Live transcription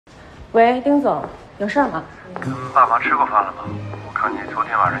喂，丁总，有事儿吗？跟爸妈吃过饭了吗？我看你昨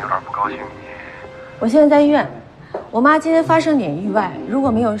天晚上有点不高兴，我现在在医院，我妈今天发生点意外，如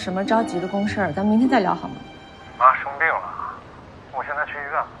果没有什么着急的公事儿，咱们明天再聊好吗？妈生病了，我现在去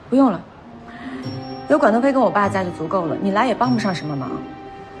医院。不用了，有管腾飞跟我爸在就足够了，你来也帮不上什么忙。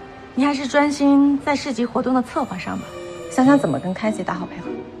你还是专心在市集活动的策划上吧，想想怎么跟开西打好配合。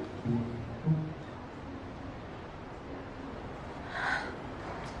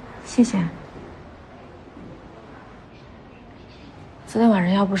谢谢。昨天晚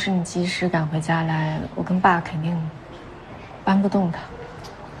上要不是你及时赶回家来，我跟爸肯定搬不动他。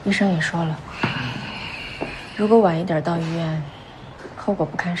医生也说了，如果晚一点到医院，后果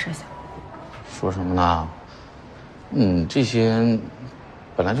不堪设想。说什么呢？这些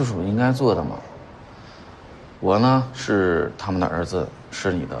本来就是我应该做的嘛。我呢是他们的儿子，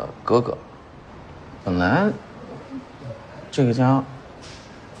是你的哥哥。本来这个家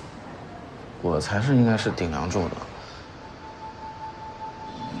我才是应该是顶梁柱的，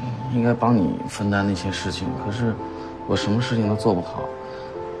应该帮你分担那些事情。可是我什么事情都做不好，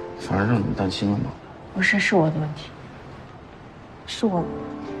反而让你们担心了嘛。不是，是我的问题，是我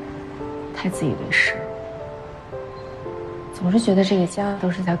太自以为是，总是觉得这个家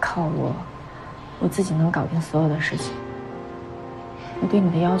都是在靠我自己能搞定所有的事情。我对你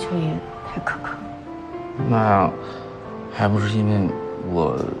的要求也太苛刻。那还不是因为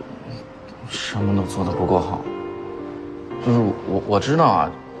我什么都做得不够好。就是我知道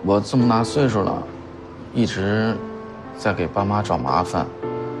啊，我这么大岁数了，一直在给爸妈找麻烦，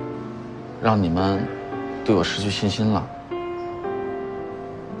让你们对我失去信心了。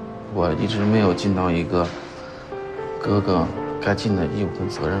我一直没有尽到一个哥哥该尽的义务跟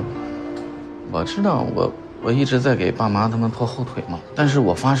责任。我知道我一直在给爸妈他们拖后腿嘛，但是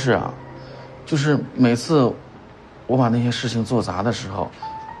我发誓啊，就是每次我把那些事情做砸的时候，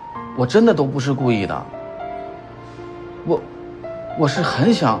我真的都不是故意的。我是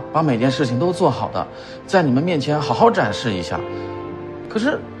很想把每件事情都做好的，在你们面前好好展示一下。可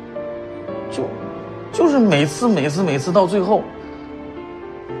是就是每次到最后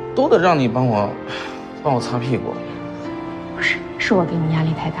都得让你帮我擦屁股。不是，是我给你压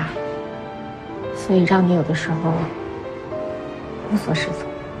力太大，所以让你有的时候无所适从。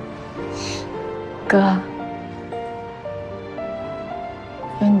哥，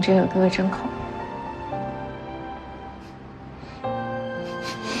有你这个哥哥真好。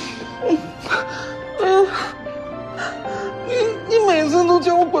你每次都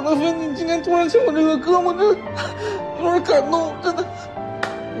叫我管得分，你今天突然叫我这个哥，我这有点感动，真的。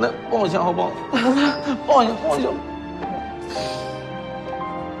来抱我一下好不好？抱一下，抱一下。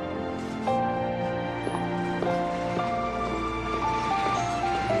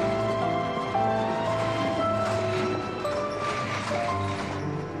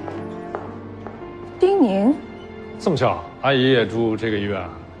丁宁，这么巧，阿姨也住这个医院，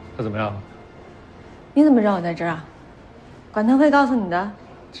她怎么样？你怎么知道我在这儿啊？管腾飞告诉你的？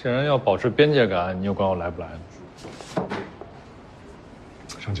既然要保持边界感，你又管我来不来？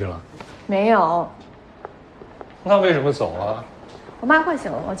生气了？没有。那为什么走啊？我妈快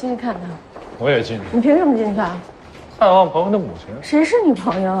醒了，我进去看她。我也进去。你凭什么进去啊？看望朋友的母亲。谁是你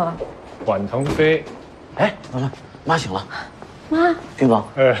朋友啊？管腾飞。哎，妈醒了。妈。丁总。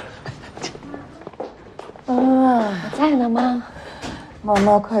哎。我在呢，妈。妈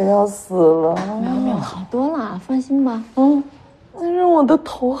妈快要死了。没有，好多了，放心吧。但是我的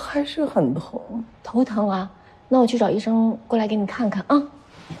头还是很痛。头疼啊？那我去找医生过来给你看看啊。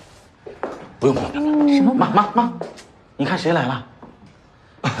不用。什么？妈，你看谁来了？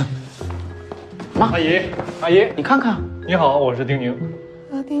妈，阿姨，你看看。你好，我是丁宁。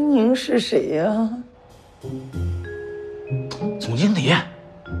那丁宁是谁呀？总经理，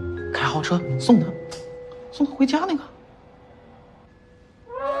开豪车送他回家那个。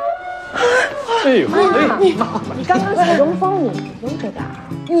哎呦，你刚刚采中风，你悠着点儿。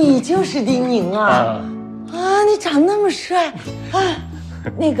你就是丁宁啊？你长那么帅啊！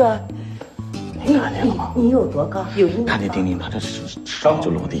那个，看见了吗？你有多高？有1米。看见丁宁他这手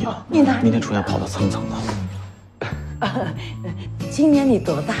就落地了。你哪？明天出院跑得蹭蹭的。今年你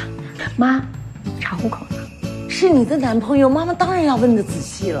多大？妈，查户口呢。是你的男朋友，妈妈当然要问得仔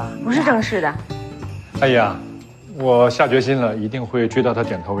细了。不是正式的。阿姨啊，我下决心了，一定会追到他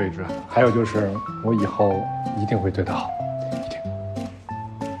点头为止。还有就是，我以后一定会对他好，一定。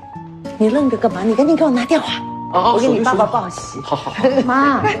你愣着干嘛？你赶紧给我拿电话，我给你爸爸报喜。好。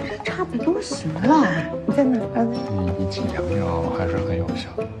妈，差不多行了。你在哪？你剂良药还是很有效。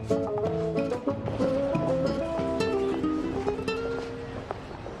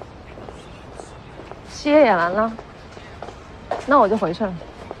戏也演完了，那我就回去了。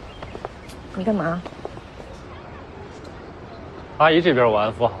你干嘛？阿姨这边我安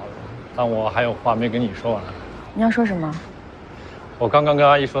抚好了，但我还有话没跟你说完。你要说什么？我刚刚跟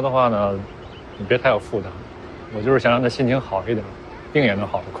阿姨说的话呢，你别太有负担。我就是想让她心情好一点，病也能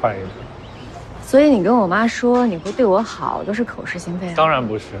好得快一点。所以你跟我妈说你会对我好，都是口是心非啊？当然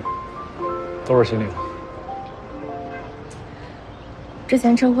不是，都是心里话。之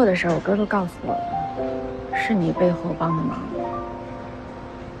前车祸的事儿，我哥都告诉我了，是你背后帮的忙，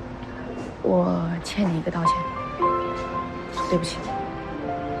我欠你一个道歉，对不起。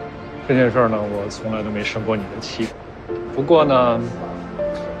这件事呢，我从来都没生过你的气。不过呢，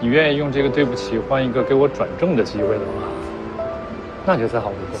你愿意用这个对不起换一个给我转正的机会的话，那就再好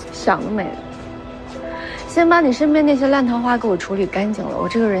不过。想都没有。先把你身边那些烂桃花给我处理干净了。我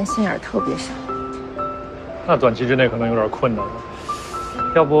这个人心眼特别小。那短期之内可能有点困难了。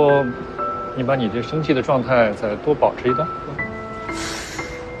要不，你把你这生气的状态再多保持一段。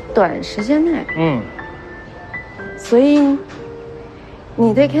短时间内。所以，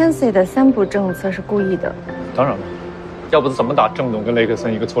你对 Kenzie 的3不政策是故意的？当然了，要不怎么打郑总跟雷克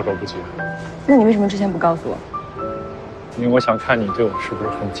森一个措手不及？那你为什么之前不告诉我？因为我想看你对我是不是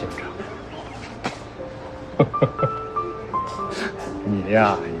很紧张。你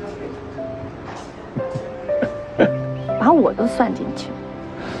呀，把我都算进去。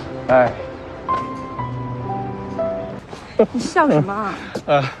哎，你笑什么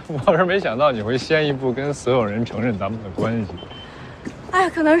啊？我是没想到你会先一步跟所有人承认咱们的关系。哎，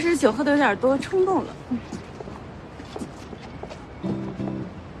可能是酒喝的有点多，冲动了。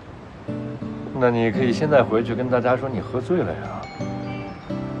那你可以现在回去跟大家说你喝醉了呀。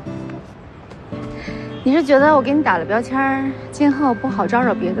你是觉得我给你打了标签，今后不好招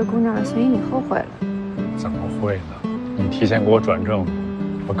惹别的姑娘，所以你后悔了？怎么会呢？你提前给我转正，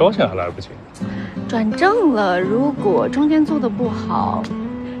我高兴还来不及。转正了，如果中间做的不好，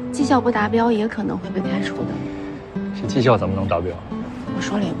绩效不达标，也可能会被开除的。这绩效怎么能达标？我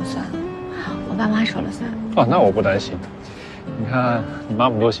说了也不算，我爸妈说了算。哦，那我不担心。你看你妈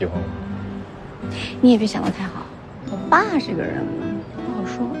妈多喜欢我。你也别想得太好，我爸这个人不好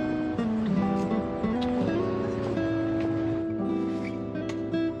说。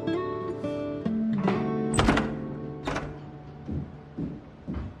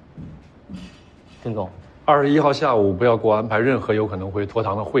丁总21号下午不要给我安排任何有可能会拖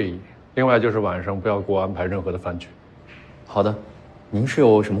堂的会议，另外就是晚上不要给我安排任何的饭局。好的，您是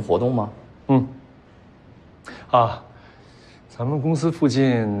有什么活动吗？咱们公司附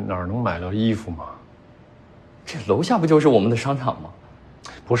近哪儿能买到衣服吗？这楼下不就是我们的商场吗？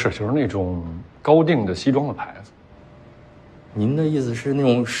不是，就是那种高定的西装的牌子。您的意思是那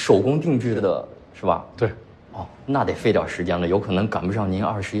种手工定制的，是吧？对。哦，那得费点时间了，有可能赶不上您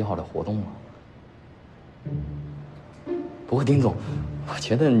21号的活动了。不过丁总，我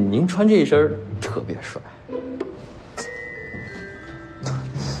觉得您穿这一身特别帅。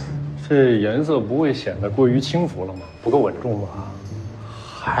这颜色不会显得过于轻浮了吗？不够稳重吧？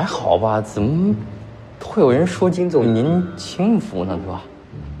还好吧，怎么会有人说丁总您轻浮呢，对吧？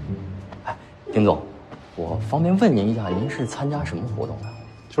哎，丁总，我方便问您一下，您是参加什么活动的？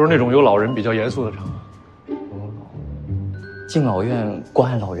就是那种有老人比较严肃的场合。敬老院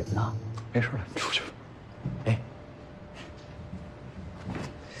关爱老人呢？没事了，你出去吧。哎。